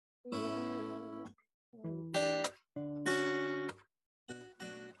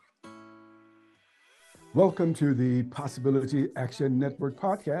Welcome to the Possibility Action Network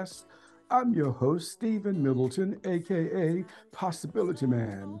podcast. I'm your host, Stephen Middleton, aka Possibility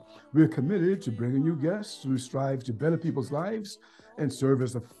Man. We're committed to bringing you guests who strive to better people's lives and serve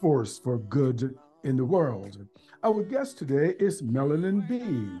as a force for good in the world. Our guest today is Melanin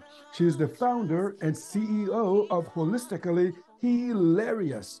B. She is the founder and CEO of Holistically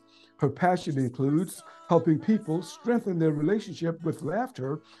Hilarious. Her passion includes helping people strengthen their relationship with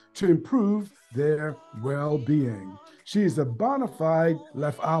laughter to improve their well being. She is a bona fide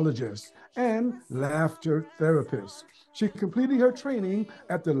laughologist and laughter therapist. She completed her training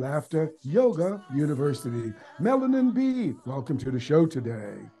at the Laughter Yoga University. Melanin B., welcome to the show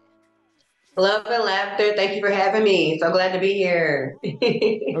today. Love and laughter. Thank you for having me. So glad to be here.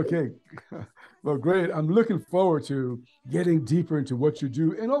 Okay. Well, great. I'm looking forward to getting deeper into what you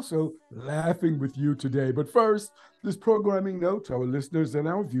do and also laughing with you today. But first, this programming note to our listeners and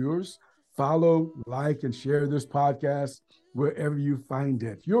our viewers: follow, like, and share this podcast wherever you find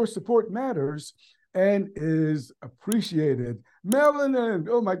it. Your support matters and is appreciated. Melanin,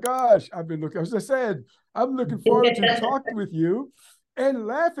 oh my gosh, I've been looking, as I said, I'm looking forward to talking with you and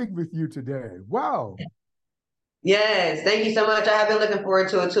laughing with you today. Wow. Yes, thank you so much. I have been looking forward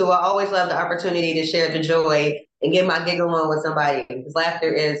to it too. I always love the opportunity to share the joy and get my giggle on with somebody because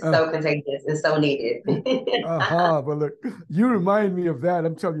laughter is Uh, so contagious and so needed. Aha, but look, you remind me of that.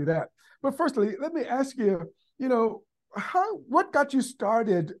 I'm telling you that. But firstly, let me ask you, you know, what got you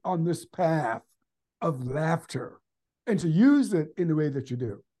started on this path of laughter and to use it in the way that you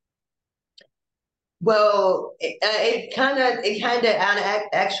do? Well, it kind of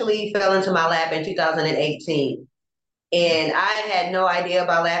actually fell into my lap in 2018. And I had no idea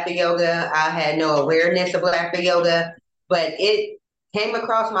about laughter yoga. I had no awareness of laughter yoga, but it came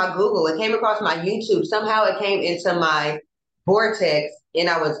across my Google, it came across my YouTube. Somehow it came into my vortex and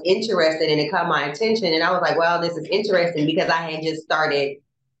I was interested and it caught my attention. And I was like, wow, this is interesting because I had just started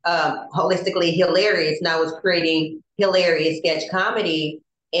holistically hilarious and I was creating hilarious sketch comedy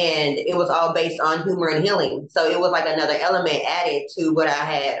and it was all based on humor and healing. So it was like another element added to what I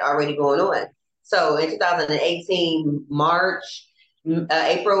had already going on. So in 2018, March,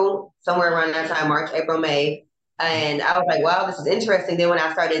 April, somewhere around that time, March, April, May. And I was like, wow, this is interesting. Then when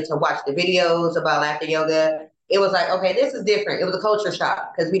I started to watch the videos about laughter yoga, it was like, okay, this is different. It was a culture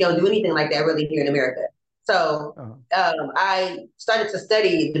shock because we don't do anything like that really here in America. So Uh, I started to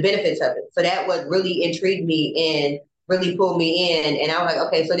study the benefits of it. So that would really intrigue me and really pull me in. And I was like,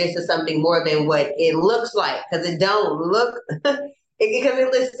 okay, so this is something more than what it looks like because it don't look because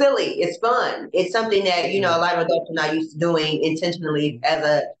it looks silly. It's fun. It's something that, a yeah. lot of adults are not used to doing intentionally as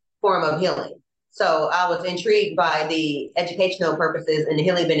a form of healing. So I was intrigued by the educational purposes and the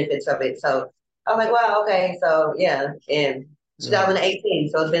healing benefits of it. So I was like, wow, okay. So yeah, in Yeah.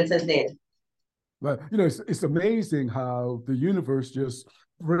 2018. So it's been since then. But it's amazing how the universe just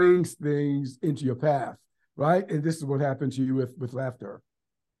brings things into your path, right? And this is what happened to you with laughter.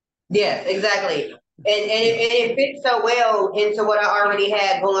 Yes, exactly. Yeah. And it fits so well into what I already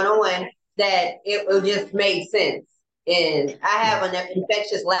had going on that it just made sense. And I Yeah. have an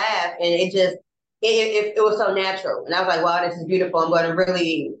infectious laugh, and it was so natural. And I was like, wow, this is beautiful. I'm going to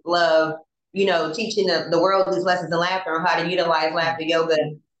really love, teaching the world these lessons in laughter on how to utilize laughter yoga,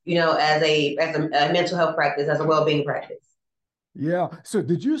 as a mental health practice, as a well being practice. Yeah. So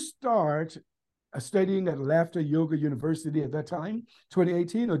did you start studying at Laughter Yoga University at that time,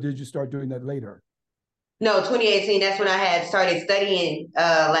 2018, or did you start doing that later? No, 2018, that's when I had started studying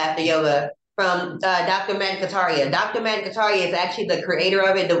laughter yoga from Dr. Man Kataria. Dr. Man Kataria is actually the creator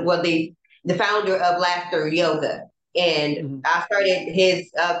of it, the founder of laughter yoga. And Mhm. I started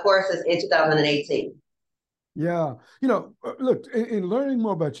his courses in 2018. Yeah. Look, in learning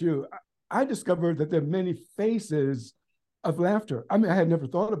more about you, I discovered that there are many faces of laughter. I mean, I had never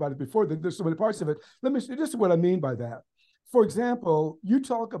thought about it before, that there's so many parts of it. Let me see, this is what I mean by that. For example, you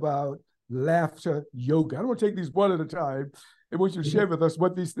talk about laughter yoga. I don't want to take these one at a time. I want you to share with us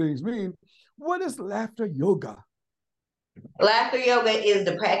what these things mean. What is laughter yoga? Laughter yoga is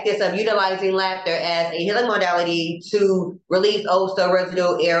the practice of utilizing laughter as a healing modality to release old stale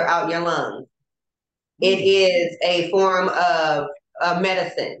residue air out your lungs. It Mm, is a form of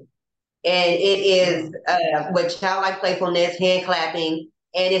medicine and it yeah. is with childlike playfulness, hand clapping,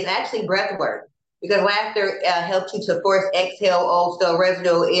 and it's actually breath work because laughter helps you to force exhale old stale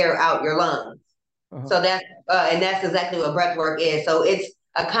residual air out your lungs. Uh-huh. So that's exactly what breath work is. So it's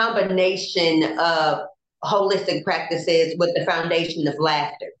a combination of holistic practices with the foundation of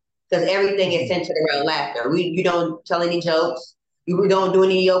laughter because everything is Mhm. centered around laughter. You don't tell any jokes. You don't do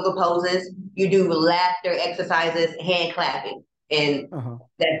any yoga poses. You do laughter exercises, hand clapping. And Uh-huh.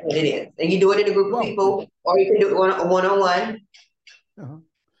 that's what it is. And you do it in a group of Wow. people, or you can do it one-on-one. Uh-huh.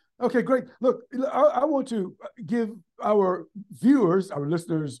 Okay, great. Look, I want to give our viewers, our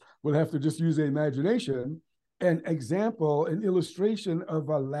listeners will have to just use their imagination, an example, an illustration of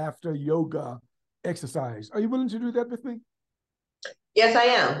a laughter yoga exercise. Are you willing to do that with me? Yes, I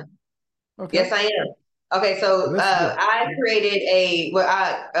am. Okay, Yes, I am. Okay, so let's do it. I created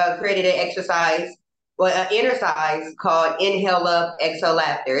an exercise, well, an exercise called Inhale Up, Exhale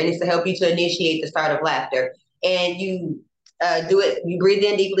Laughter, and it's to help you to initiate the start of laughter. And you do it. You breathe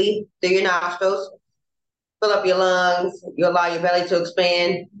in deeply through your nostrils, fill up your lungs. You allow your belly to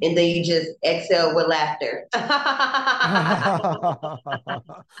expand, and then you just exhale with laughter.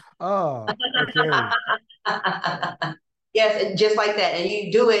 Ah, okay. Yes, and just like that. And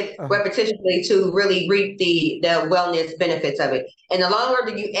you do it Uh, repetitively to really reap the wellness benefits of it. And the longer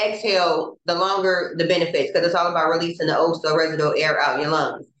that you exhale, the longer the benefits, because it's all about releasing the old so residual air out your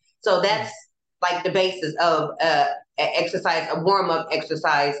lungs. So uh, that's like the basis of exercise, a warm-up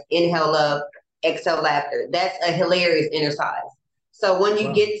exercise, inhale up, exhale laughter. That's a hilarious exercise. So when you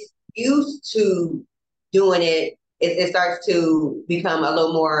wow. get used to doing it, it starts to become a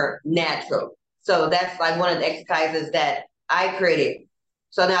little more natural. So that's like one of the exercises that I created.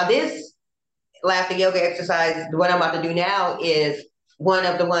 So now this laughter yoga exercise, what I'm about to do now is one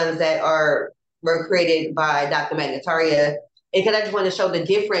of the ones that were created by Dr. Magnataria, because I just want to show the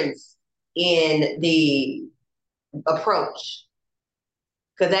difference in the approach.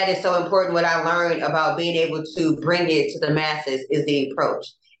 Because that is so important. What I learned about being able to bring it to the masses is the approach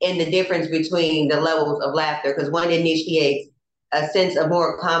and the difference between the levels of laughter. Because one initiates a sense of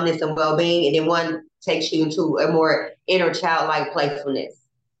more calmness and well-being, and then one takes you into a more inner childlike playfulness.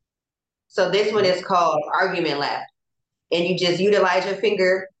 So this one Uh, is called argument laugh, and you just utilize your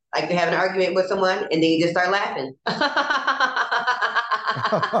finger like you're having an argument with someone, and then you just start laughing.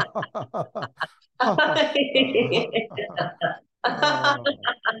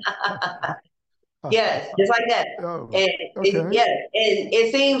 Yes, just like that. oh, And okay. yeah, and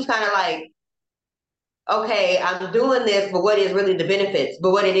it seems kind of like, okay, I'm doing this, but what is really the benefits?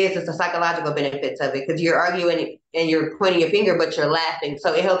 But what it is the psychological benefits of it, because you're arguing and you're pointing your finger, but you're laughing.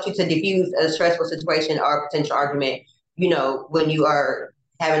 So it helps you to diffuse a stressful situation or a potential argument, when you are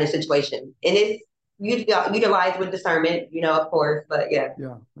having a situation. And it's utilized with discernment, of course, but yeah.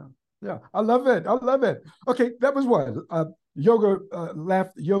 Yeah, yeah, yeah. I love it. I love it. Okay, that was one. Yoga,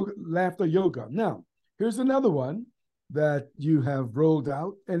 laughter yoga. Now, here's another one that you have rolled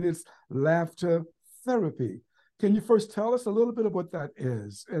out, and it's laughter therapy. Can you first tell us a little bit of what that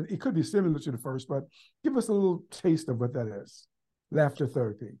is? And it could be similar to the first, but give us a little taste of what that is. Laughter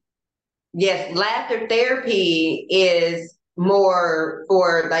therapy. Yes, laughter therapy is more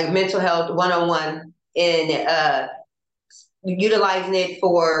for like mental health one-on-one and utilizing it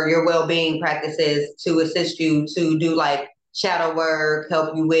for your well-being practices to assist you to do like shadow work,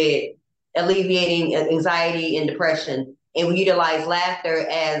 help you with alleviating anxiety and depression. And we utilize laughter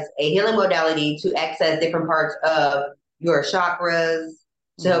as a healing modality to access different parts of your chakras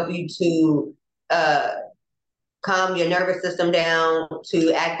to Mm-hmm. help you to uh, calm your nervous system down,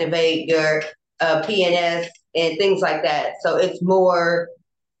 to activate your PNS and things like that. So it's more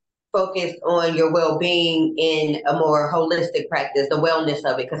focused on your well-being in a more holistic practice, the wellness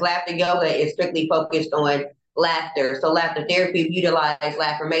of it. Because laughter yoga is strictly focused on laughter. So laughter therapy, we utilize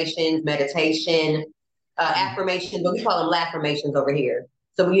affirmations, meditation, affirmations, but we call them affirmations over here.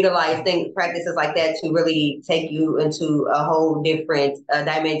 So we utilize things, practices like that to really take you into a whole different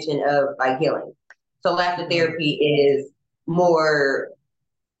dimension of like healing. So laughter Yeah, therapy is more,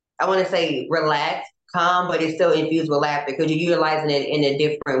 I want to say relaxed, calm, but it's still infused with laughter because you're utilizing it in a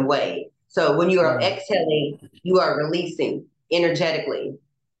different way. So when you are right. exhaling, you are releasing energetically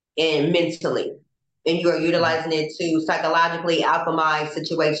and mentally. And you are Mm-hmm. utilizing it to psychologically alchemize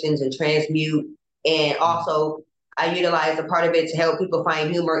situations and transmute. And also, I utilize a part of it to help people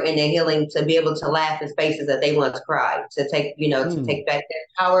find humor in their healing, to be able to laugh in spaces that they once cried, to take, to Mm. take back their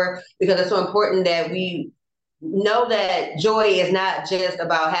power, because it's so important that we know that joy is not just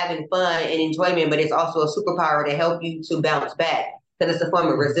about having fun and enjoyment, but it's also a superpower to help you to bounce back because it's a form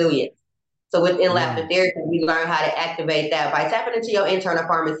of Mm. resilience. So within Yeah. laughter therapy, we learn how to activate that by tapping into your internal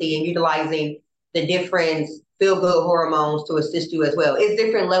pharmacy and utilizing the different feel-good hormones to assist you as well. It's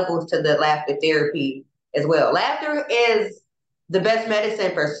different levels to the laughter therapy as well. Laughter is the best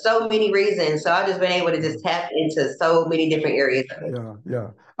medicine for so many reasons. So I've just been able to Yeah. just tap into so many different areas of it. Yeah,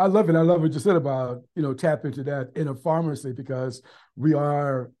 yeah. I love it. I love what you said about, tap into that in a pharmacy because we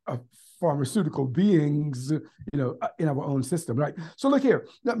are pharmaceutical beings, in our own system, right? So look here.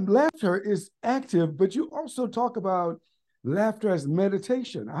 Now, laughter is active, but you also talk about laughter as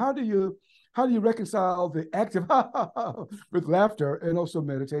meditation. How do you reconcile the active with laughter and also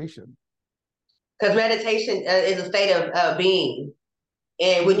meditation? Because meditation is a state of being.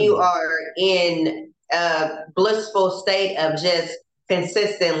 And when you Mm, are in a blissful state of just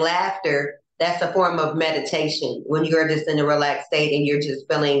consistent laughter, that's a form of meditation. When you're just in a relaxed state and you're just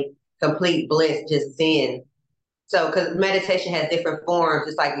feeling complete bliss, just zen. So, because meditation has different forms,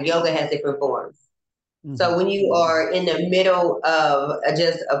 just like yoga has different forms. So, mhm. when you are in the middle of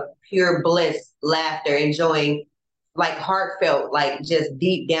just a pure bliss, laughter, enjoying like heartfelt, like just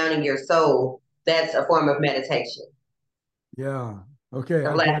deep down in your soul, that's a form of meditation, Yeah. Okay,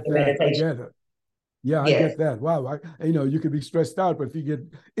 of I laughter get that. I meditation. get it. Yeah, I Yes. get that. Wow. You could be stressed out, but if you get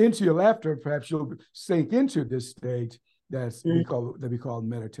into your laughter, perhaps you'll sink into this state that we call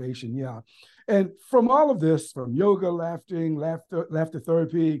meditation. Yeah. And from all of this, from yoga, laughter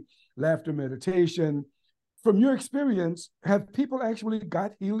therapy, laughter meditation, from your experience, have people actually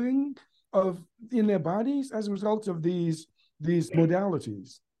got healing of in their bodies as a result of these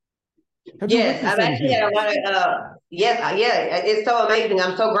modalities? Have you Yes, witnessed I've any actually had a healings? lot of yes, yeah, it's so amazing.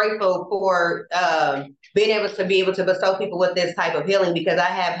 I'm so grateful for being able to bestow people with this type of healing because I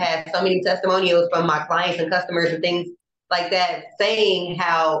have had so many testimonials from my clients and customers and things like that saying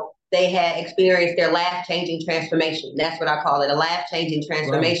how they had experienced their life changing transformation. That's what I call it, a life changing Wow.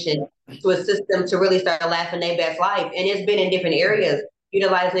 transformation to assist them to really start laughing their best life. And it's been in different areas,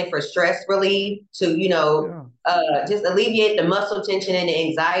 utilizing it for stress relief to, Yeah. just alleviate the muscle tension and the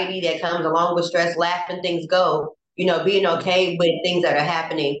anxiety that comes along with stress, laughing things go, being Yeah. okay with things that are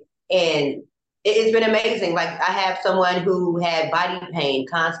happening. And it's been amazing. Like I have someone who had body pain,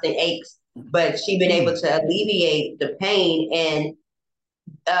 constant aches, but she been able Mm, to alleviate the pain and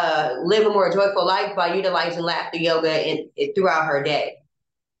live a more joyful life by utilizing laughter yoga throughout her day.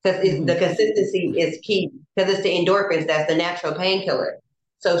 Because the mhm. consistency is key because it's the endorphins that's the natural painkiller.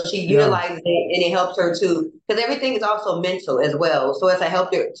 So she Yeah. utilizes it and it helps her to because everything is also mental as well. So it's a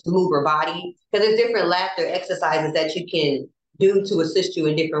help her to move her body because there's different laughter exercises that you can do to assist you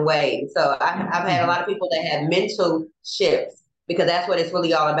in different ways. So I've had a Mhm. lot of people that have mental shifts because that's what it's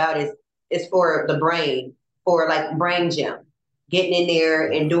really all about is it's for the brain for like brain gym getting in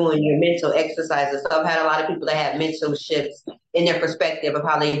there and Yeah. doing your mental exercises. So I've had a lot of people that have mental shifts in their perspective of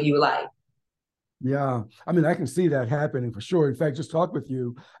how they view life. Yeah. I mean, I can see that happening for sure. In fact, just talk with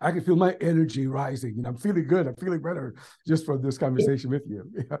you, I can feel my energy rising. I'm feeling good. I'm feeling better just from this conversation with you.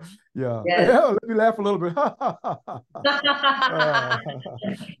 Yeah. Yeah. Yes. Yeah, let me laugh a little bit. Uh,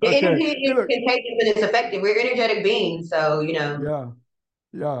 Your okay. energy Hey, is look. contagious and it's effective. We're energetic beings. So. Yeah.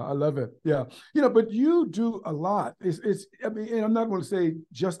 Yeah, I love it. Yeah. But you do a lot. I mean, and I'm not going to say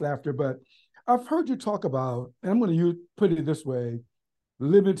just laughter, but I've heard you talk about, and I'm going to put it this way,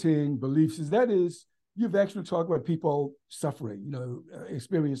 limiting beliefs. That is, you've actually talked about people suffering,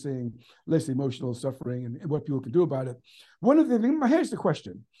 experiencing less emotional suffering and what people can do about it. One of the things, here's the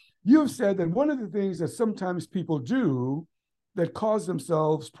question. You've said that one of the things that sometimes people do that cause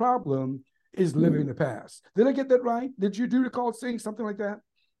themselves problem is living the past. Did I get that right? Did you do recall saying something like that?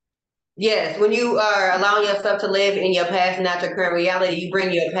 Yes, when you are allowing yourself to live in your past and not your current reality, you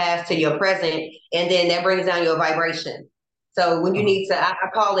bring your past to your present, and then that brings down your vibration. So when you Uh-huh. need to, I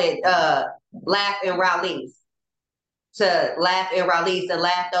call it laugh and release. To laugh and release and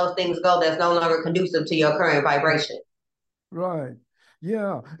laugh those things go that's no longer conducive to your current vibration. Right.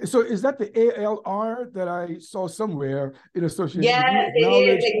 Yeah. So is that the ALR that I saw somewhere in association with you? Yes,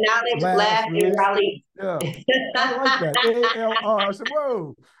 it is. Acknowledge, Acknowledge, laugh, laugh, release. and Yeah. release. I like that. ALR. I said,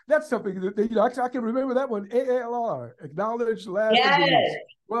 whoa, that's something I can remember that one. ALR. Acknowledge, laugh, and release. Yes.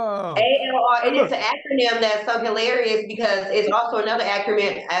 Wow. ALR, and it's Look. an acronym that's so hilarious because it's also another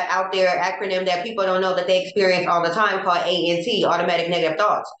acronym out there, acronym that people don't know that they experience all the time called ANT, automatic negative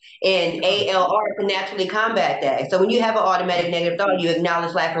thoughts. And Yeah. ALR can naturally combat that. So when you have an automatic negative thought, you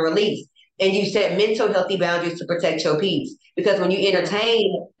acknowledge, laugh, and release. And you set mental healthy boundaries to protect your peace. Because when you Yeah.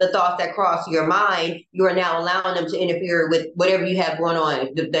 entertain the thoughts that cross your mind, you are now allowing them to interfere with whatever you have going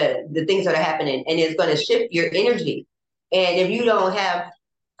on, the things that are happening. And it's going to shift your energy. And if you don't have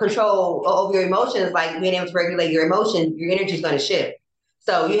control over your emotions, like being able to regulate your emotions, your energy is going to shift.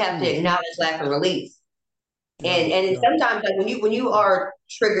 So you have to Mm. acknowledge, laugh, and release. Yeah. And Yeah. sometimes, like when you are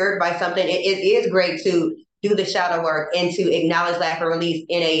triggered by something, it is great to do the shadow work and to acknowledge, laugh, and release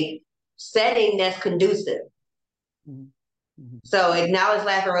in a setting that's conducive. Mhm. Mhm. So acknowledge,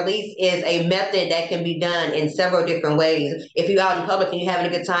 laugh, and release is a method that can be done in several different ways. If you're out in public and you're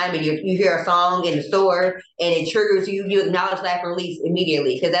having a good time and you hear a song in the store and it triggers you, you acknowledge, laugh, and release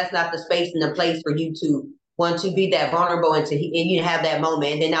immediately because that's not the space and the place for you to want to be that vulnerable and you have that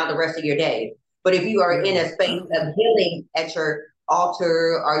moment and then now the rest of your day. But if you are in Yeah. a space of healing at your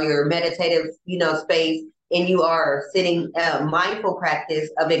altar or your meditative, space, and you are sitting mindful practice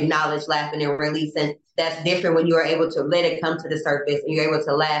of acknowledge, laughing, and releasing, that's different when you are able to let it come to the surface and you're able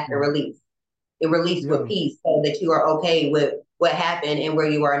to laugh and release. It release with Yeah. peace so that you are okay with what happened and where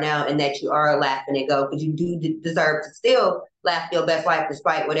you are now, and that you are laughing and go, because you do deserve to still laugh your best life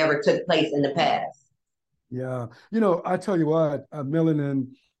despite whatever took place in the past. Yeah. I tell you what, Melanin,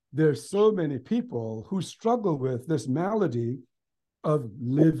 there's so many people who struggle with this malady of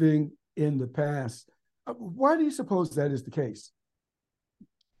living in the past. Why do you suppose that is the case?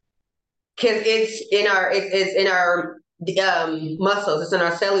 Because it's in our muscles, it's in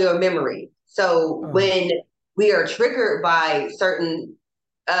our cellular memory. So Uh, when we are triggered by certain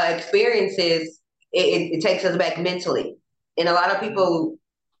experiences, it takes us back mentally. And a lot of people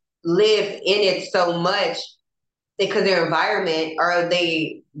live in it so much because their environment, or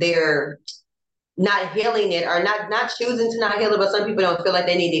they're not healing it, or not choosing to not heal it, but some people don't feel like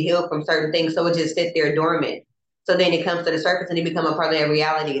they need to heal from certain things, so it just sit there dormant. So then it comes to the surface and they become a part of their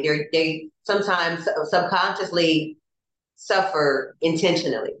reality. They sometimes subconsciously suffer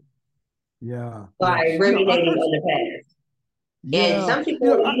intentionally yeah. by Yeah. I've ruminating heard, on the past. And yeah. some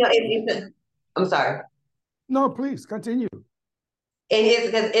people, I'm sorry. No, please continue. And it's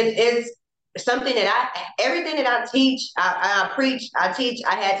because it's something that everything that I teach, I preach, I teach,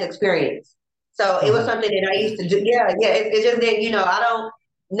 I had to experience. So it was Uh-huh. something that I used to do. Yeah, yeah. It's just that, I don't,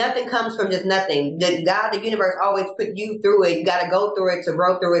 nothing comes from just nothing. The universe always put you through it. You got to go through it to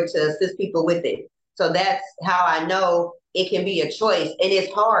grow through it to assist people with it. So that's how I know it can be a choice. And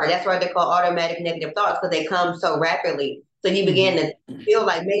it's hard. That's why they're called automatic negative thoughts, because they come so rapidly. So you begin Mm-hmm. to feel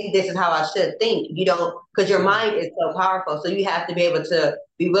like maybe this is how I should think. You don't, because your Yeah. mind is so powerful. So you have to be able to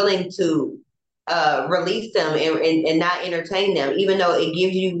be willing to release them and not entertain them, even though it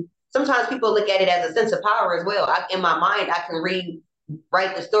gives you. Sometimes people look at it as a sense of power as well. In my mind, I can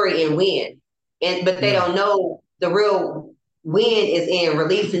write the story and win, but they Yeah. don't know the real win is in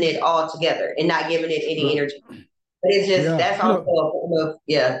releasing it all together and not giving it any Right. energy. But it's just Yeah. that's also a form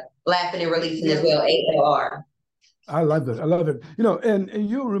of laughing and releasing as Yeah. well. ALR. I love it. I love it. And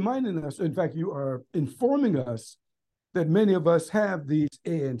you're reminding us, in fact, you are informing us that many of us have these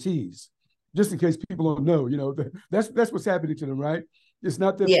ANTs. Just in case people don't know, that's what's happening to them, right? It's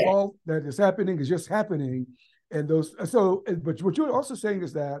not their Yeah. fault that it's happening, it's just happening. And but what you're also saying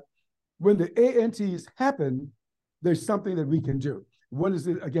is that when the ANTs happen, there's something that we can do. What is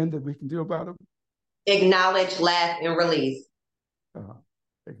it again that we can do about them? Acknowledge, laugh, and release. Uh,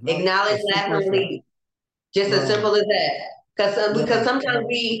 Acknowledge, Acknowledge, as laugh, simple and as that. release. Just as Wow. simple as that. Because Yeah, sometimes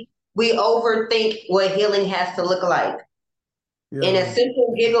yeah, we overthink what healing has to look like. And a yeah.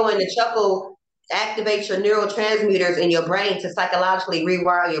 simple giggle and a chuckle activates your neurotransmitters in your brain to psychologically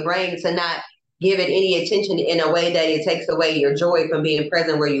rewire your brain to not give it any attention in a way that it takes away your joy from being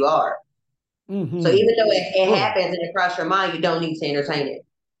present where you are. So Mm-hmm. even though it Oh, happens and it crosses your mind, you don't need to entertain it.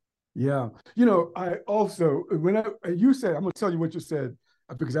 yeah. I also, you said, I'm going to tell you what you said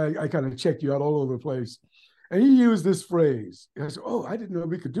because I kind of checked you out all over the place. And you used this phrase. And I said, oh, I didn't know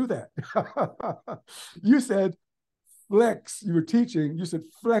we could do that. You said, flex, you were teaching, you said,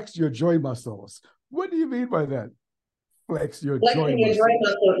 flex your joy muscles. What do you mean by that? Flex your joy Flexing your joy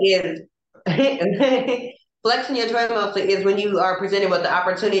muscles. muscle is flexing your joy muscle is when you are presented with the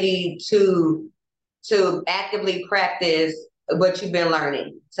opportunity to actively practice what you've been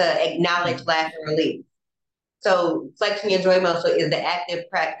learning, to acknowledge, Mm. laugh, and release. So flexing your joy muscle is the active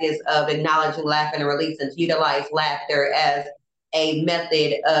practice of acknowledging, laughing, and releasing, to utilize laughter as a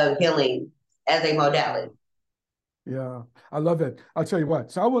method of healing, as a Yeah, modality. yeah, I love it. I'll tell you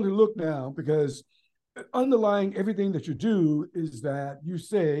what. So I want to look now because underlying everything that you do is that you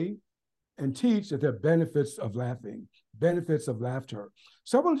say and teach that there are benefits of laughing, benefits of laughter.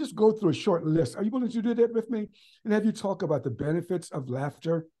 So I want to just go through a short list. Are you willing to do that with me and have you talk about the benefits of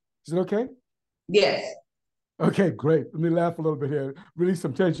laughter? Is it okay? Yes. Okay, great. Let me laugh a little bit here, release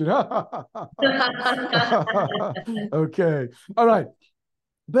some tension. Okay, all right.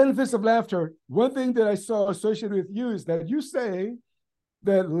 Benefits of laughter. One thing that I saw associated with you is that you say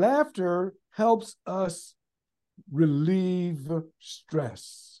that laughter helps us relieve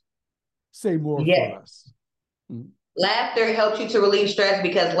stress. Say more for Yes. us. Mm. Laughter helps you to relieve stress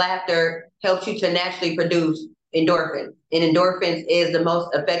because laughter helps you to naturally produce endorphins. And endorphins is the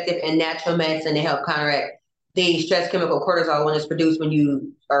most effective and natural medicine to help counteract the stress chemical cortisol when it's produced when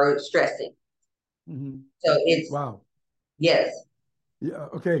you are stressing. Mm-hmm. So it's, Wow. yes, Yeah.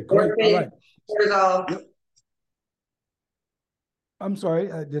 Okay. Great. All endorphins, right. cortisol. Yep. I'm sorry.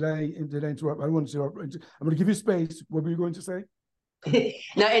 Did I interrupt? I don't want to interrupt. I'm going to give you space. What were you going to say?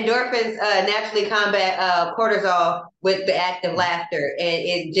 Now, endorphins naturally combat cortisol with the act of laughter, and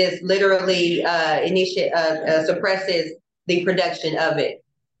it just literally suppresses the production of it.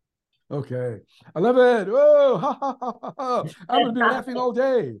 Okay. I love it. Oh, ha, ha, ha, ha, ha. I'm going to be laughing all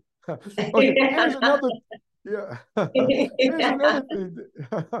day. Okay. Here's another. Yeah. Here's another thing.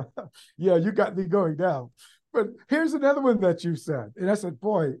 Yeah, you got me going down. But here's another one that you said. And I said,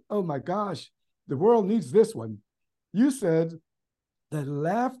 boy, oh my gosh, the world needs this one. You said that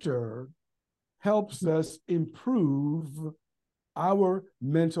laughter helps us improve our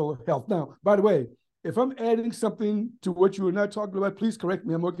mental health. Now, by the way, if I'm adding something to what you were not talking about, please correct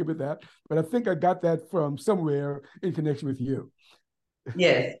me. I'm okay with that. But I think I got that from somewhere in connection with you.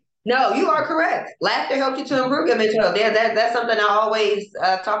 Yes. No, you are correct. Laughter helps you to improve your mental health. That's something I always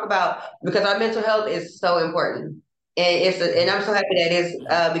talk about because our mental health is so important. And I'm so happy that it's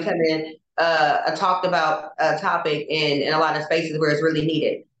becoming a talked about topic in a lot of spaces where it's really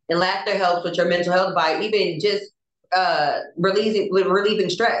needed. And laughter helps with your mental health by even just relieving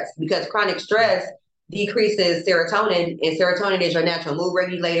stress because chronic stress decreases serotonin, and serotonin is your natural mood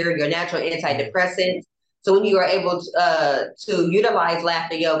regulator, your natural antidepressant. So when you are able to utilize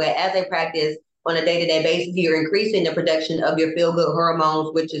laughter yoga as a practice on a day-to-day basis, you're increasing the production of your feel-good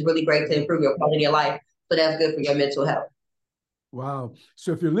hormones, which is really great to improve your quality of life. So that's good for your mental health. Wow.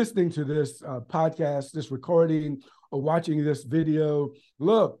 So if you're listening to this podcast, this recording, or watching this video,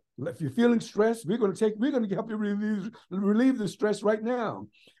 look, if you're feeling stressed, we're going to help you relieve the stress right now.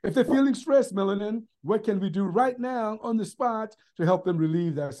 If they're feeling stressed, Melanin, what can we do right now on the spot to help them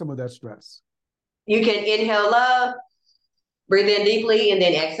relieve some of that stress? You can inhale love, breathe in deeply, and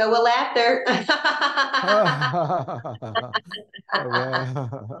then exhale with laughter. Wow.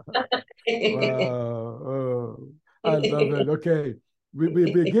 Wow. Oh, I love it. Okay.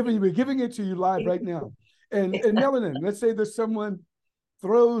 We're giving it to you live right now. And Melanin, let's say there's someone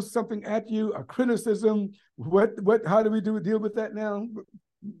throws something at you, a criticism. How do we deal with that now?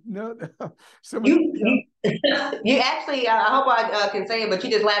 No, someone, you, you actually, I hope I can say it, but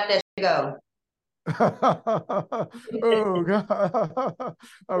you just laughed that shit go. Oh God.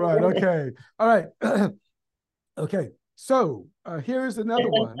 All right, okay. All right. Okay. So here's another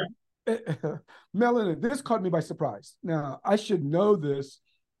one. Melanie, this caught me by surprise. Now, I should know this,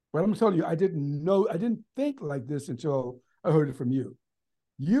 but I'm telling you, I didn't think like this until I heard it from you.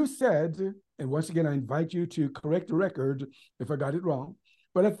 You said, and once again, I invite you to correct the record if I got it wrong,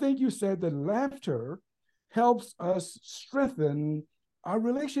 but I think you said that laughter helps us strengthen our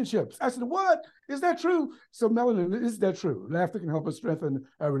relationships. I said, what? Is that true? So, Melanie, is that true? Laughter can help us strengthen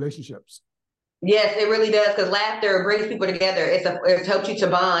our relationships. Yes, it really does because laughter brings people together. It helps you to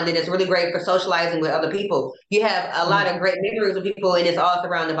bond, and it's really great for socializing with other people. You have a lot of great memories with people, and it's all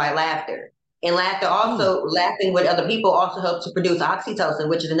surrounded by laughter. And laughter also, laughing with other people also helps to produce oxytocin,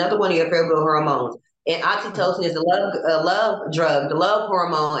 which is another one of your feel-good hormones. And oxytocin is the love drug, the love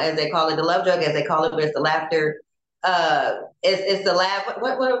hormone, as they call it, the love drug, as they call it, but it's the laughter. It's the laugh.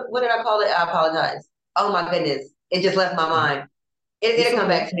 What did I call it? I apologize. Oh my goodness, it just left my mind. It'll come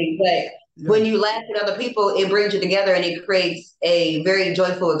back to me, but when you laugh at other people, it brings you together and it creates a very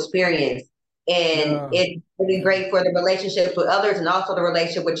joyful experience. And it's really great for the relationships with others and also the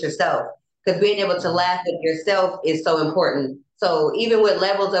relationship with yourself. Because being able to laugh at yourself is so important. So even with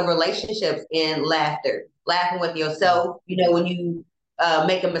levels of relationships and laughter, laughing with yourself, when you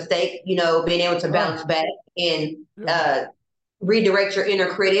make a mistake, being able to bounce back and redirect your inner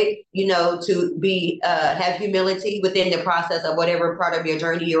critic, to be have humility within the process of whatever part of your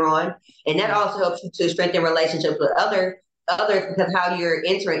journey you're on. And that also helps you to strengthen relationships with others because how you're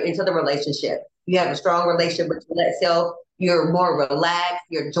entering into the relationship. You have a strong relationship with yourself, you're more relaxed,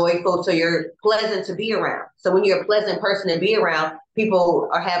 you're joyful, so you're pleasant to be around. So when you're a pleasant person to be around, people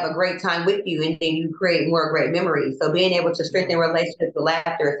have a great time with you and then you create more great memories. So being able to strengthen relationships with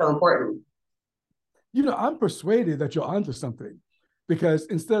laughter is so important. I'm persuaded that you're onto something because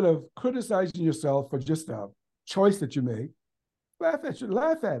instead of criticizing yourself for just a choice that you made, laugh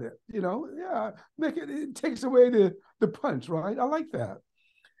at it. It takes away the punch, right? I like that.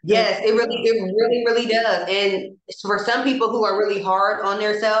 Yes, it really does. And for some people who are really hard on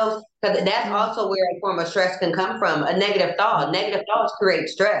themselves, because that's also where a form of stress can come from. A negative thought. Negative thoughts create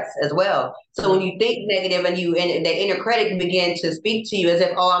stress as well. So when you think negative and the inner critic begin to speak to you as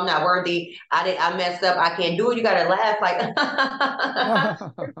if, oh, I'm not worthy. I messed up. I can't do it. You got to laugh like,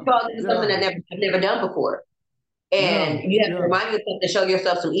 because it's something I've never done before. And you have to remind yourself to show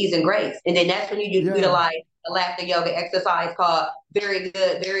yourself some ease and grace. And then that's when you utilize a laughter yoga exercise called very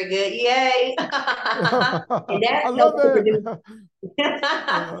good, yay. And that I love helps to it. produce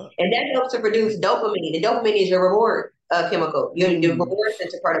and that helps to produce dopamine. The dopamine is your reward chemical. Your reward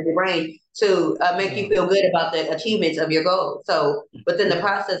center part of your brain to make you feel good about the achievements of your goals. So within the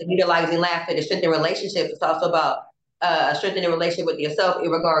process of utilizing laughter to strengthen relationships, it's also about strengthening a relationship with yourself in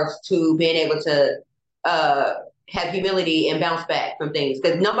regards to being able to have humility and bounce back from things.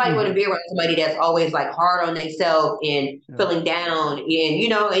 Because nobody want to be around somebody that's always like hard on themselves and feeling down. And, you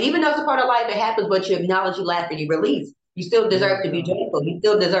know, and even though it's a part of life that happens, but you acknowledge, you laugh, and you release. You still deserve to be joyful. You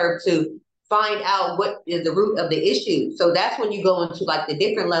still deserve to find out what is the root of the issue. So that's when you go into like the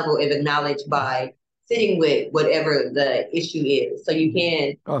different level of acknowledge by sitting with whatever the issue is. So you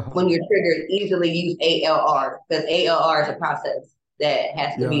can, when you're triggered, easily use ALR, because ALR is a process that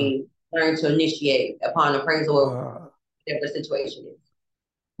has to be learned to initiate upon appraisal of whatever the situation is.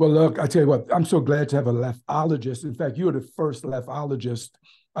 Well, look, I tell you what, I'm so glad to have a laughologist. In fact, you're the first laughologist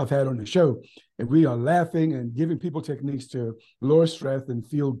I've had on the show. And we are laughing and giving people techniques to lower stress and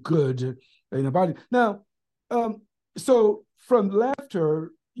feel good in the body. Now, so from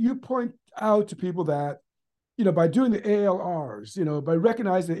laughter, you point out to people that, you know, by doing the ALRs, you know, by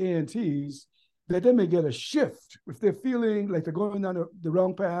recognizing the ANTs, that they may get a shift if they're feeling like they're going down the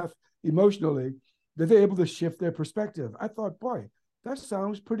wrong path emotionally, that they're able to shift their perspective. I thought, boy, that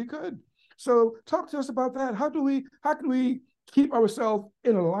sounds pretty good. So talk to us about that. How can we keep ourselves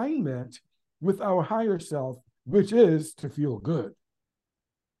in alignment with our higher self, which is to feel good?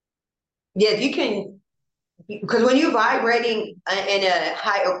 Yes, you can, because when you're vibrating in a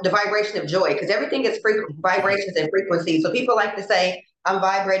high, the vibration of joy, because everything is vibrations and frequency. So people like to say, I'm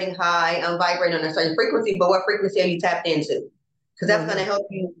vibrating high, I'm vibrating on a certain frequency, but what frequency are you tapped into? Because that's going to help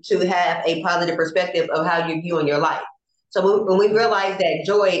you to have a positive perspective of how you're viewing your life. So when we realize that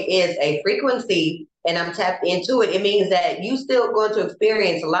joy is a frequency and I'm tapped into it, it means that you still going to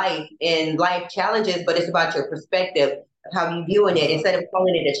experience life and life challenges, but it's about your perspective of how you viewing it. Instead of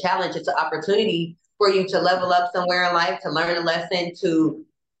calling it a challenge, it's an opportunity for you to level up somewhere in life, to learn a lesson, to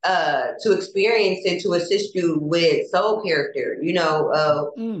experience it, to assist you with soul character. You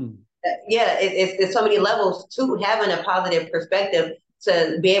know, it's so many levels to having a positive perspective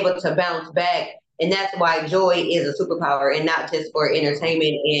to be able to bounce back. And that's why joy is a superpower and not just for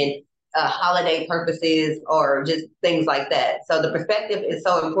entertainment and holiday purposes or just things like that. So the perspective is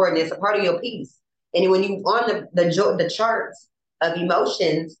so important. It's a part of your piece. And when you on the charts of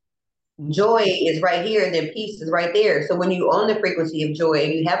emotions, joy is right here and then peace is right there. So when you own the frequency of joy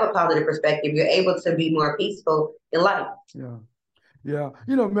and you have a positive perspective, you're able to be more peaceful in life. Yeah.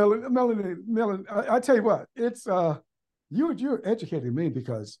 You know, Melanin, I tell you what, it's you're educating me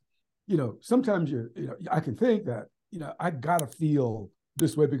because, you know, sometimes I can think that, you know, I gotta feel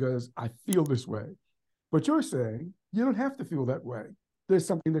this way because I feel this way. But you're saying you don't have to feel that way. There's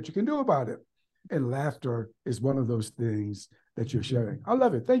something that you can do about it. And laughter is one of those things that you're sharing. I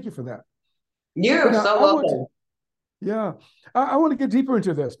love it. Thank you for that. You're so welcome. I want to get deeper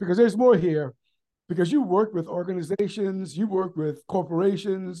into this because there's more here. Because you work with organizations, you work with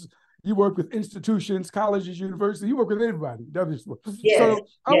corporations, you work with institutions, colleges, universities, you work with everybody. So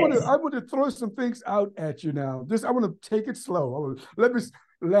I want to throw some things out at you now. I want to take it slow. Let me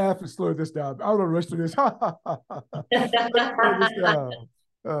laugh and slow this down. I don't want to rush through this. Let me slow this down.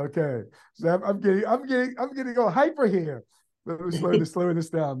 Okay. So I'm getting all hyper here. Let me slow this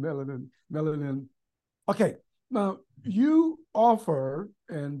down, Melanin. Okay. Now, you offer,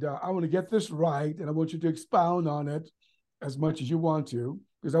 and I want to get this right, and I want you to expound on it as much as you want to,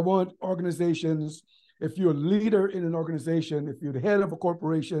 because I want organizations, if you're a leader in an organization, if you're the head of a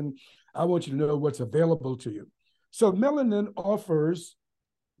corporation, I want you to know what's available to you. So Melanin offers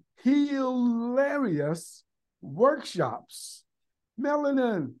hilarious workshops.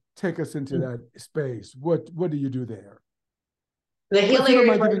 Melanin, take us into that space. What do you do there? The Hilarious, if you don't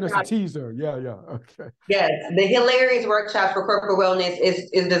mind giving workshop. us a teaser. Yeah, okay. Yes, the Hilarious workshop for corporate wellness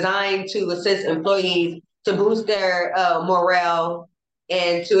is designed to assist employees to boost their morale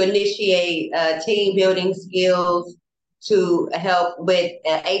and to initiate team building skills, to help with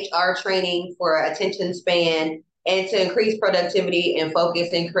HR training for attention span, and to increase productivity and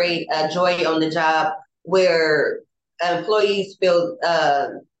focus and create joy on the job where employees feel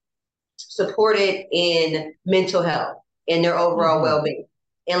supported in mental health and their overall well-being.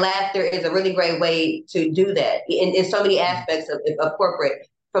 And laughter is a really great way to do that in so many aspects of corporate,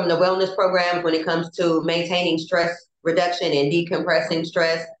 from the wellness programs when it comes to maintaining stress reduction and decompressing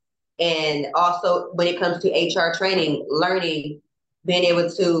stress. And also when it comes to HR training, learning, being able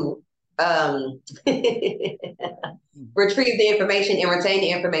to retrieve the information and retain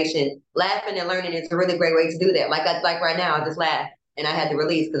the information. Laughing and learning is a really great way to do that. Like right now, I just laughed and I had to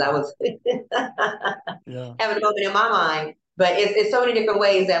release because I was having a moment in my mind But it's so many different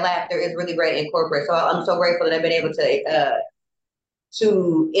ways that laughter is really great in corporate. So I'm so grateful that I've been able to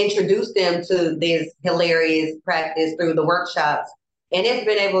introduce them to this hilarious practice through the workshops. And it's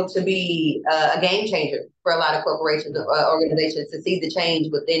been able to be a game changer for a lot of corporations, organizations to see the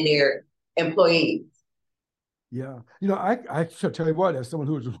change within their employees. Yeah. I should tell you what, as someone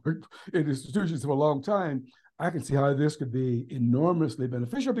who's worked in institutions for a long time, I can see how this could be enormously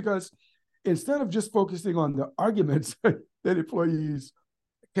beneficial because instead of just focusing on the arguments that employees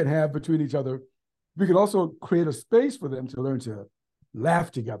can have between each other, we can also create a space for them to learn to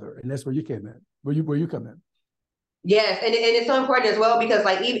laugh together. And that's where you came in, where you come in. Yes, and it's so important as well because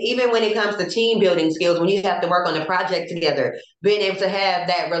like even when it comes to team building skills, when you have to work on a project together, being able to have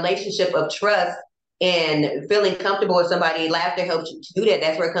that relationship of trust and feeling comfortable with somebody, laughter helps you to do that.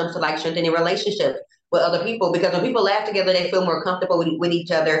 That's where it comes to like strengthening relationships with other people because when people laugh together, they feel more comfortable with each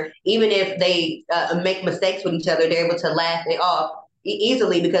other. Even if they make mistakes with each other, they're able to laugh it off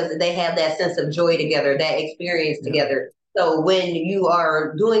easily because they have that sense of joy together, that experience Yeah. together. So when you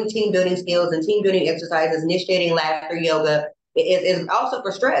are doing team building skills and team building exercises, initiating laughter yoga, it is also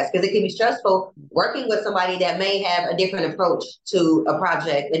for stress because it can be stressful working with somebody that may have a different approach to a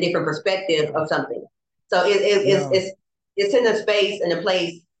project, a different perspective of something. So Yeah. it's in a space and a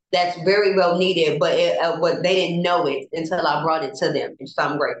place that's very well needed, but what they didn't know it until I brought it to them. So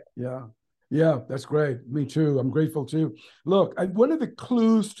I'm grateful. Yeah. Yeah. That's great. Me too. I'm grateful too. Look, one of the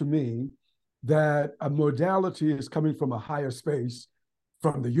clues to me that a modality is coming from a higher space,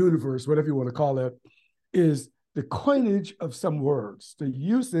 from the universe, whatever you want to call it, is the coinage of some words, the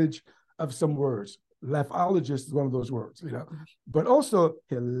usage of some words. Laughologist is one of those words, but also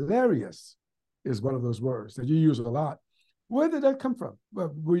hilarious is one of those words that you use a lot. Where did that come from?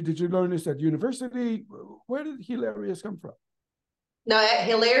 Did you learn this at university? Where did hilarious come from? No,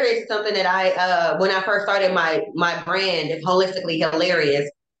 hilarious is something that I when I first started my brand, holistically hilarious.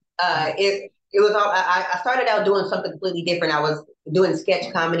 It was all I started out doing something completely different. I was doing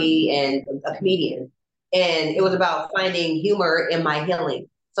sketch comedy and a comedian, and it was about finding humor in my healing.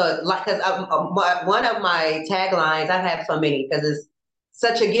 So like, because one of my taglines, I've had so many because it's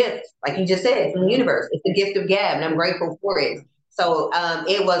such a gift, like you just said, from the Yeah. universe. It's the gift of gab, and I'm grateful for it. So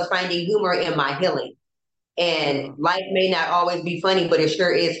it was finding humor in my healing. And Yeah. life may not always be funny, but it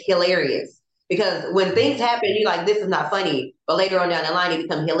sure is hilarious. Because when things happen, you're like, this is not funny. But later on down the line, it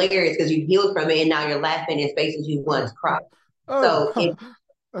becomes hilarious because you healed from it and now you're laughing in spaces you once Oh, cried. So oh,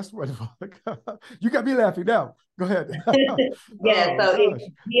 that's wonderful. You got me laughing now. Go ahead. yeah, Oh so it's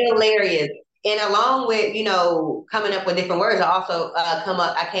gosh. hilarious. And along with, coming up with different words, I also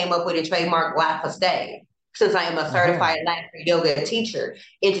I came up with a trademark laugh a stay since I am a Uh-huh. certified laughter yoga teacher.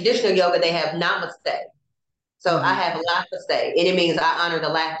 In traditional yoga, they have namaste. So I Mm-hmm. have laughter stay, and it means I honor the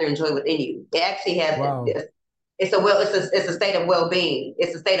laughter and joy within you. It actually has Wow. it's a state of well being.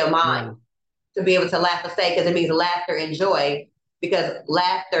 It's a state of Yeah. mind to be able to laugh and stay because it means laughter and joy because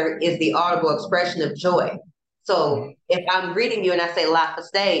laughter is the audible expression of joy. Uh-huh. So if I'm greeting you and I say laugh and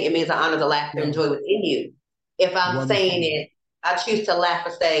stay, it means I honor the laughter and Yeah. joy within you. If I'm saying Wonderful. it, I choose to laugh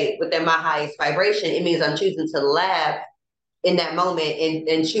and stay within my highest vibration. It means I'm choosing to laugh in that moment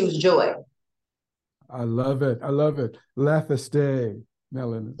and choose joy. I love it. I love it. Laugh a stay,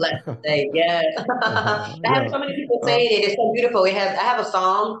 Melanin. Let's say yes. I have Yeah. so many people Uh, saying it. It's so beautiful. I have a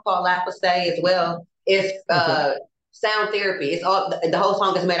song called Laugh or Stay as well. It's okay. sound therapy. It's all the whole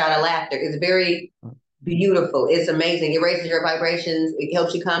song is made out of laughter. It's very beautiful. It's amazing. It raises your vibrations. It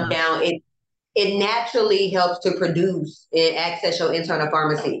helps you calm Uh-huh. down. It naturally helps to produce and access your internal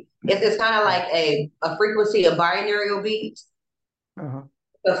pharmacy. It's kind of Wow. like a frequency, a binaural beat. Uh-huh.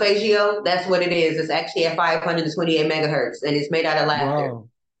 Aphasia, that's what it is. It's actually at 528 megahertz and it's made out of laughter. Wow.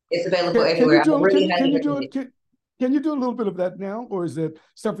 It's available Can you everywhere. I do really can highly you do recommend it? it. Can you do a little bit of that now, or is it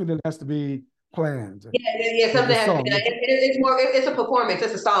something that has to be planned? Yeah, The something has to be song. done. It's more. It's a performance.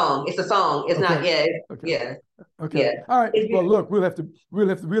 It's a song. It's a song. It's not. Okay. Yeah, Okay. yeah, Okay. yeah. All right. It's Well, beautiful. look, we'll have to we'll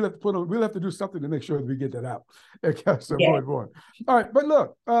have to do something to make sure that we get that out. Okay. So Yeah. more and more. All right. But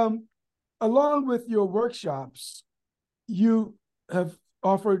look, along with your workshops, you have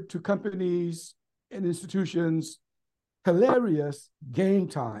offered to companies and institutions hilarious game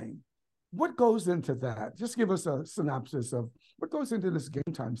time. What goes into that? Just give us a synopsis of what goes into this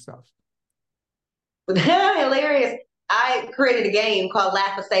game time stuff. Hilarious. I created a game called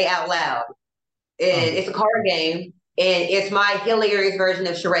Laugh or Say Out Loud, and Uh-huh. it's a card game, and it's my hilarious version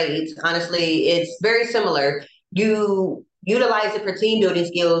of charades. Honestly, it's very similar. You utilize it for team building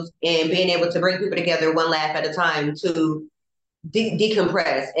skills and being able to bring people together one laugh at a time to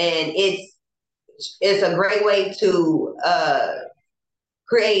decompress, and it's a great way to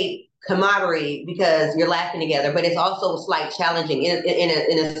create camaraderie because you're laughing together, but it's also slight challenging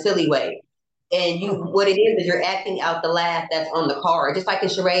in a silly way. And what it is you're acting out the laugh that's on the card, just like in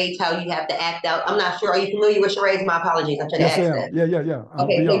charades, how you have to act out. I'm not sure. Are you familiar with charades? My apologies. I should Yes, have I asked am. that. Yeah.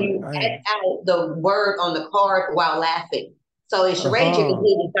 Okay, so Beyond it. you I am. act out the word on the card while laughing. So in charades, you're Uh-huh.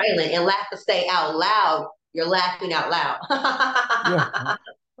 completely silent, and laugh to stay out loud. You're laughing out Yeah. loud.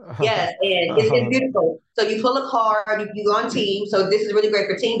 Yes, and it's beautiful. So you pull a card, you go on team. So this is really great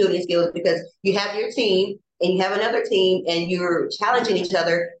for team building skills because you have your team and you have another team and you're challenging each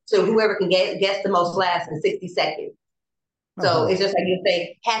other to whoever can guess the most laughs in 60 seconds. So it's just like you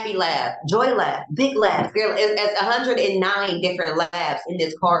say, happy laugh, joy laugh, big laugh. It's 109 different laughs in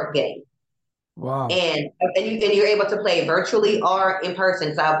this card game. Wow. And you're able to play virtually or in person.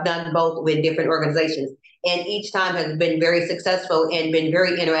 Because I've done both with different organizations, and each time has been very successful and been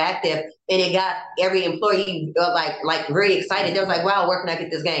very interactive. And it got every employee like very excited. They was like, "Wow, where can I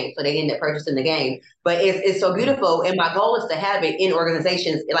get this game?" So they ended up purchasing the game. But it's so beautiful, and my goal is to have it in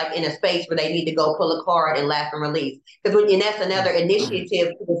organizations, like in a space where they need to go pull a card and laugh and release. And that's another initiative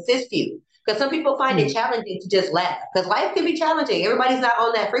to assist you. Because some people find it challenging to just laugh. Because life can be challenging. Everybody's not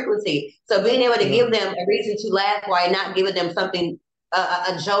on that frequency. So being able to give them a reason to laugh while not giving them something,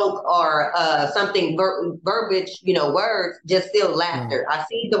 a joke or something verbiage, words, just still laughter. I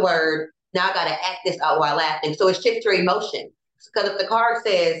see the word. Now I got to act this out while laughing. So it shifts your emotion. Because if the card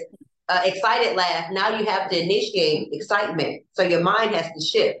says excited laugh, now you have to initiate excitement. So your mind has to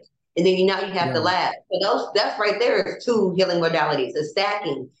shift. And then now you have to laugh. So that's right there is two healing modalities, a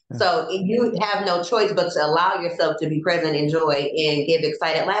stacking. So you have no choice but to allow yourself to be present, enjoy, and give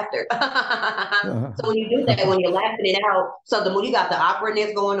excited laughter. So when you do that, when you're laughing it out, so when you got the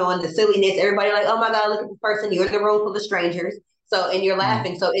awkwardness going on, the silliness, everybody like, oh my God, look at this person. You're in the room full of strangers. So, and you're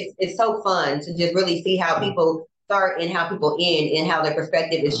laughing. So it's so fun to just really see how people start and how people end and how their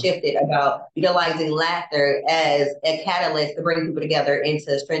perspective is shifted about utilizing laughter as a catalyst to bring people together and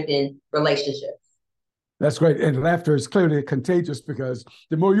to strengthen relationships. That's great. And laughter is clearly contagious because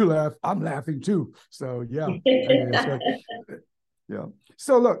the more you laugh, I'm laughing too. So yeah, I mean, it's great. Yeah.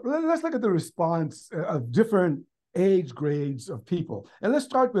 So look, let's look at the response of different age grades of people. And let's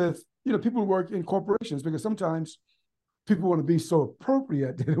start with, people who work in corporations because sometimes people want to be so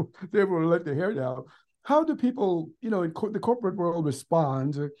appropriate. They want to let their hair down. How do people, in the corporate world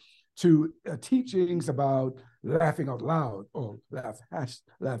respond to teachings about laughing out loud or laugh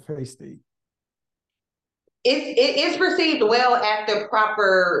hasty? It's received well after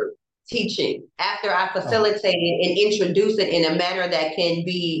proper teaching, after I facilitate it and introduce it in a manner that can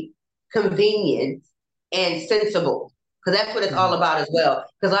be convenient and sensible. Because that's what it's all about as well.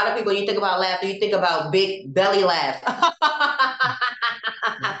 Because a lot of people, when you think about laughter, you think about big belly laughs.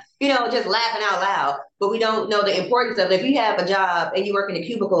 Just laughing out loud. But we don't know the importance of it. If you have a job and you work in a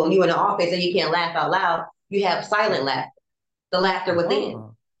cubicle and you're in an office and you can't laugh out loud, you have silent laughter, the laughter within.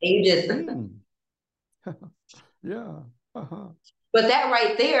 And you just Yeah. Uh-huh. But that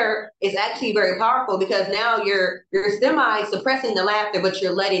right there is actually very powerful because now you're semi-suppressing the laughter, but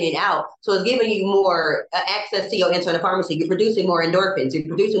you're letting it out. So it's giving you more access to your internal pharmacy. You're producing more endorphins. You're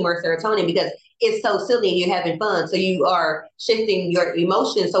producing more serotonin because it's so silly and you're having fun. So you are shifting your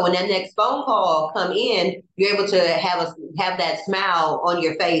emotions. So when that next phone call come in, you're able to have that smile on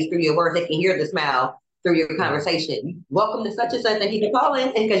your face through your words. They can hear the smile through your conversation. Welcome to such and such. Thank you for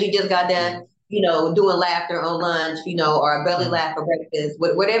calling, because you just got done doing laughter on lunch, or a belly laugh for breakfast,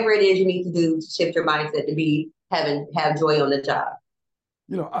 whatever it is you need to do to shift your mindset to have joy on the job.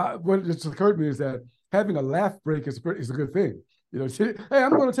 What just occurred to me is that having a laugh break is a good thing. Hey, I'm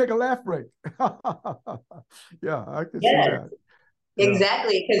going to take a laugh break. Yeah, I can see that.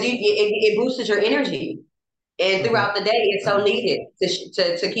 Exactly, because it boosted your energy, and throughout the day, it's so needed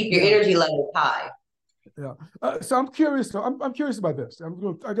to keep your energy level high. Yeah. So I'm curious. I'm curious about this.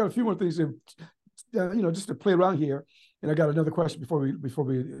 I got a few more things to, just to play around here, and I got another question before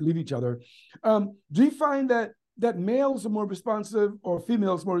we leave each other. Do you find that males are more responsive or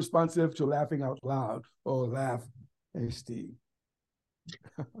females more responsive to laughing out loud or laugh hasty?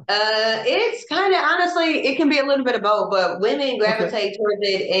 It's kind of, honestly, it can be a little bit of both, but women gravitate towards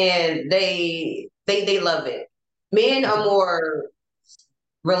it and they love it. Men are more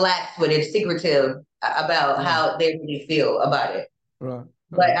relaxed with it, secretive about how they really feel about it.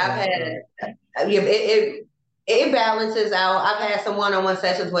 But I've had it balances out. I've had some one-on-one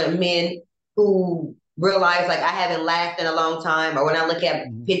sessions with men who realize like I haven't laughed in a long time, or when I look at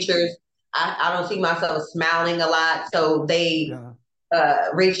pictures, I don't see myself smiling a lot. So they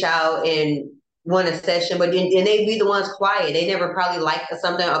reach out and want a session, but and they be the ones quiet. They never probably like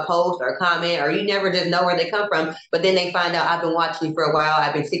something, a post or a comment, or you never just know where they come from. But then they find out I've been watching you for a while.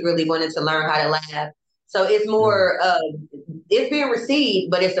 I've been secretly wanting to learn how to laugh. So it's more, it's being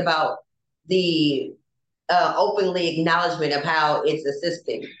received, but it's about the openly acknowledgement of how it's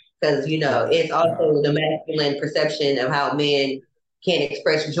assisting. Because, it's also the masculine perception of how men can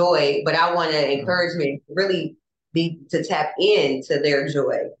express joy. But I want to encourage men to really be to tap into their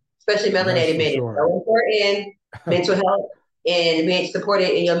joy, especially melanated men. It's so important. Mental health and being supported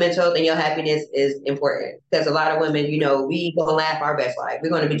in your mental health and your happiness is important. Because a lot of women, we gonna laugh our best life.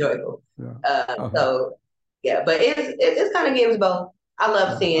 We're gonna be joyful. So yeah, but it's kind of gives both. I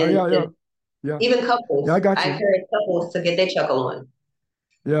love seeing even couples. Yeah, I got you. I encourage couples to get their chuckle on.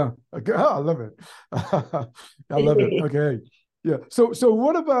 Yeah. Okay. Oh, I love it. I love it. Okay. Yeah. So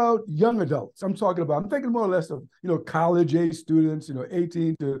what about young adults? I'm thinking more or less of, college age students,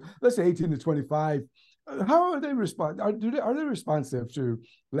 18 to, let's say 18 to 25. How are they are they responsive to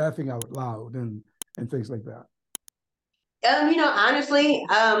laughing out loud and things like that? Honestly,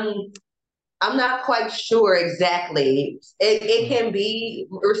 I'm not quite sure exactly. It can be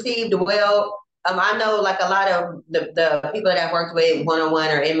received well. I know like a lot of the people that I've worked with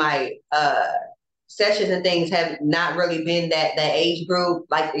one-on-one or in my sessions and things have not really been that age group.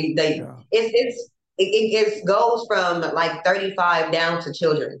 Like it goes from like 35 down to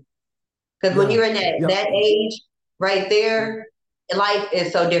children. Because when you're in that age right there, life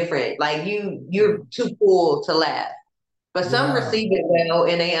is so different. Like you're too cool to laugh. But some receive it well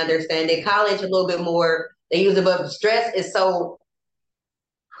and they understand it. College a little bit more, they use it, but stress is so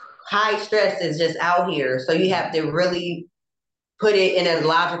high stress is just out here. So you have to really put it in a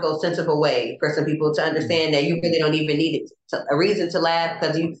logical, sensible way for some people to understand that you really don't even need a reason to laugh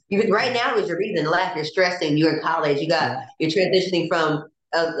because you right now is your reason to laugh. You're stressing. You're in college. You're transitioning from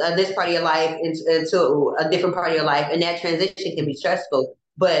this part of your life into a different part of your life, and that transition can be stressful.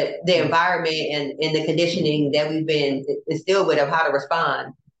 But the environment and the conditioning that we've been instilled with of how to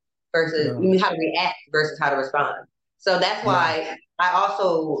respond versus how to react versus how to respond. So that's why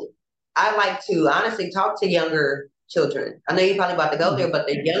I like to honestly talk to younger children. I know you're probably about to go there, but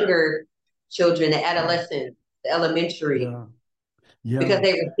the younger children, the adolescents, the elementary, because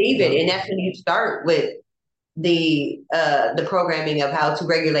they receive it, and that's when you start with the programming of how to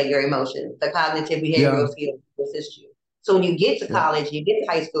regulate your emotions, the cognitive behavioral skills to assist you. So when you get to college, you get to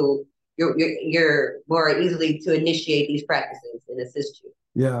high school, you're more easily to initiate these practices and assist you.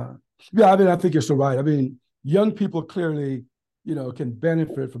 Yeah. I mean, I think you're so right. I mean, young people clearly, can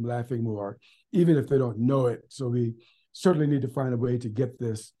benefit from laughing more, even if they don't know it. So we certainly need to find a way to get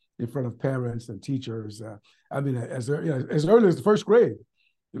this in front of parents and teachers. I mean, as early as the first grade,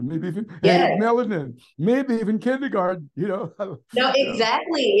 maybe even Melanin, maybe even kindergarten. No,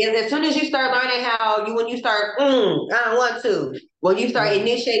 exactly. And as soon as you start learning when you start, I don't want to. When you start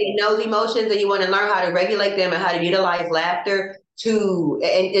initiating those emotions and you want to learn how to regulate them and how to utilize laughter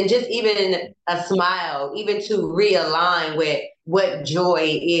and just even a smile, even to realign with what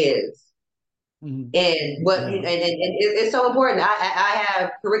joy is. And what and it's so important. I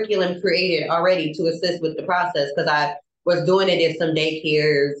have curriculum created already to assist with the process because I was doing it in some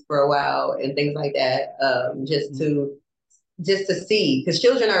daycares for a while and things like that, just to see because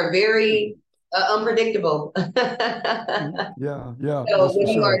children are very unpredictable. So when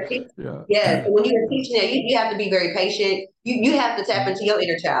you are so when you're teaching that, you have to be very patient. You have to tap into your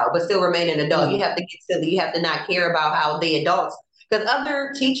inner child, but still remain an adult. You have to get silly. You have to not care about how the adults, because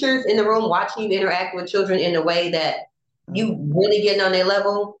other teachers in the room watching you interact with children in a way that you really getting on their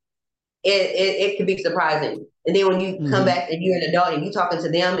level, it can be surprising. And then when you come back and you're an adult and you're talking to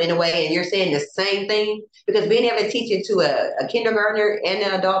them in a way and you're saying the same thing, because being able to teach it to a kindergartner and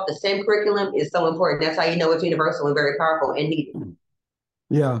an adult, the same curriculum is so important. That's how you know it's universal and very powerful and needed.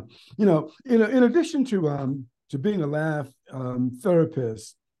 Yeah. In addition to being a laugh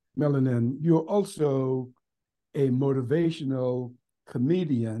therapist, Melanin, you're also a motivational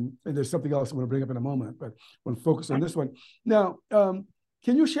comedian. And there's something else I want to bring up in a moment, but I want to focus on this one. Now,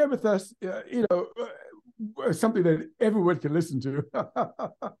 can you share with us, something that everyone can listen to?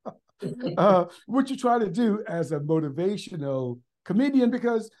 What you try to do as a motivational comedian,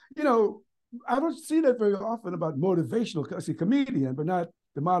 because, I don't see that very often about motivational. I see comedian, but not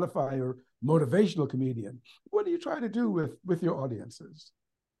the modifier motivational comedian. What do you try to do with your audiences?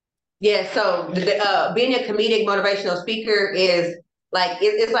 Yeah, so being a comedic motivational speaker is like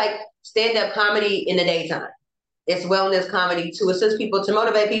it's like stand-up comedy in the daytime. It's wellness comedy to assist people, to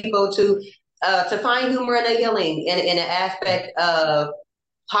motivate people to find humor and a healing in an aspect of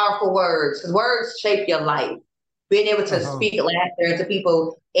powerful words. Because words shape your life. being able to Uh-huh. speak laughter into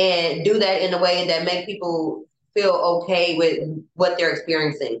people and do that in a way that make people feel okay with what they're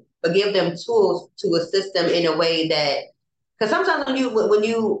experiencing, but give them tools to assist them in a way that, because sometimes when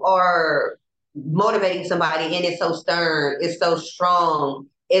you are motivating somebody and it's so stern, it's so strong,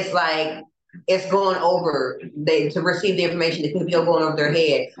 it's like it's going over they to receive the information, it can be going over their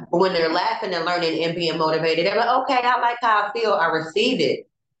head. But when they're laughing and learning and being motivated, they're like, okay, I like how I feel, I receive it.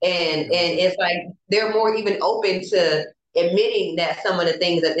 And it's like they're more even open to admitting that some of the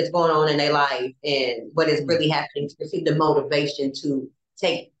things that is going on in their life and what is Mm. really happening, to receive the motivation to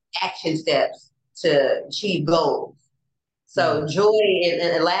take action steps to achieve goals. Yeah. So joy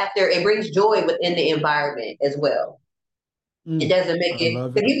and laughter, it brings joy within the environment as well. It Mm. doesn't make I it,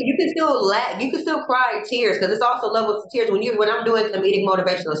 love it. because you can still laugh, you can still cry tears, because it's also levels of tears. When I'm doing comedic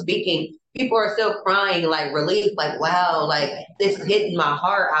motivational speaking, people are still crying like relief, like wow, like this is hitting my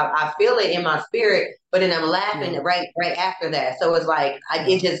heart. I feel it in my spirit, but then I'm laughing Yeah. right after that. So it's like Yeah.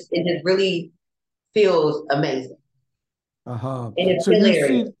 it just really feels amazing. Uh-huh. And it's So you hilarious.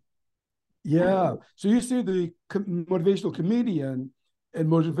 see, yeah. So you see the motivational comedian and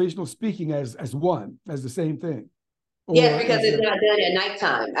motivational speaking as one, as the same thing, Yes, or because is it's there? not done at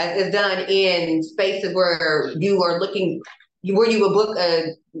nighttime. It's done in spaces where you are looking, where you would book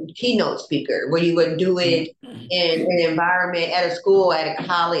a keynote speaker, where you would do Mm. it in an environment at a school, at a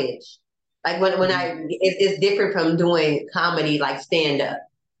college. Like Mhm. it's different from doing comedy like stand up.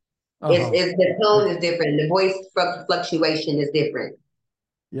 Uh-huh. It's the tone Okay. is different. The voice fluctuation is different.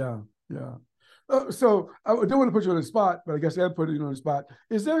 Yeah. Yeah. So I don't want to put you on the spot, but I guess I'll put you on the spot.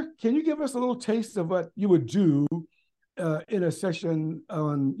 Can you give us a little taste of what you would do in a session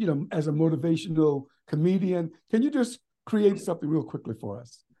on, as a motivational comedian? Can you just create something real quickly for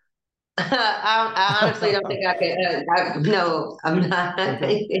us? I honestly don't think I can. No, I'm not.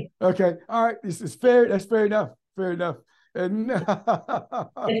 Okay. Okay. All right. This is fair. That's fair enough. Fair enough. And but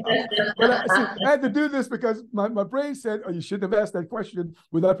see, I had to do this because my brain said, "Oh, you shouldn't have asked that question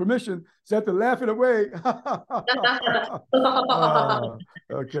without permission." So I had to laugh it away. uh,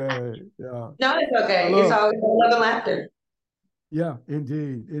 okay. Yeah. No, it's okay. It's Hello. always love and laughter. Yeah,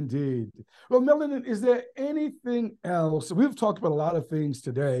 indeed, indeed. Well, Melanin, is there anything else? We've talked about a lot of things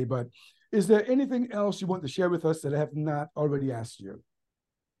today, but is there anything else you want to share with us that I have not already asked you?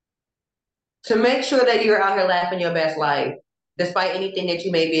 To make sure that you're out here laughing your best life, despite anything that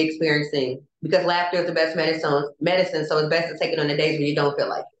you may be experiencing, because laughter is the best medicine. So it's best to take it on the days when you don't feel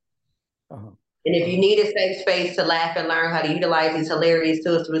like it. Uh-huh. And if you Uh-huh. need a safe space to laugh and learn how to utilize these hilarious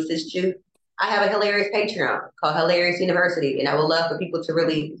tools to assist you, I have a hilarious Patreon called Hilarious University, and I would love for people to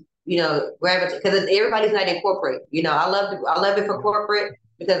really, gravitate, because everybody's not in corporate. I love it for Yeah. corporate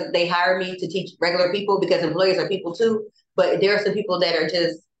because they hire me to teach regular people, because employees are people too. But there are some people that are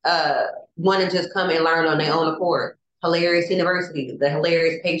just want to just come and learn on their own accord. Hilarious University, the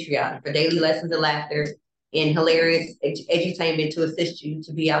Hilarious Patreon for daily lessons of laughter and hilarious edutainment to assist you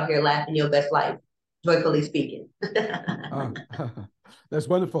to be out here laughing your best life, joyfully speaking. Uh, that's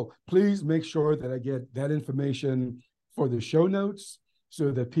wonderful. Please make sure that I get that information for the show notes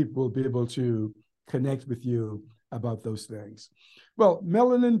so that people will be able to connect with you about those things. Well,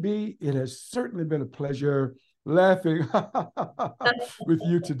 Melanin B, it has certainly been a pleasure laughing with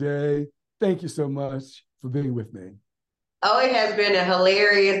you today. Thank you so much for being with me. Oh, it has been a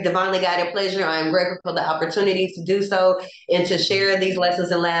hilarious, divinely guided pleasure. I am grateful for the opportunity to do so and to share these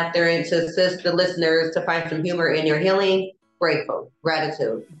lessons in laughter and to assist the listeners to find some humor in your healing. Grateful,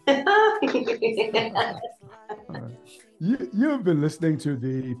 gratitude. You've been listening to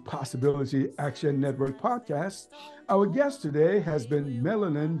the Possibility Action Network podcast. Our guest today has been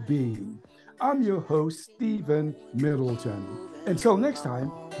Melanin B. I'm your host, Stephen Middleton. Until next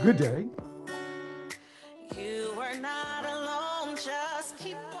time, good day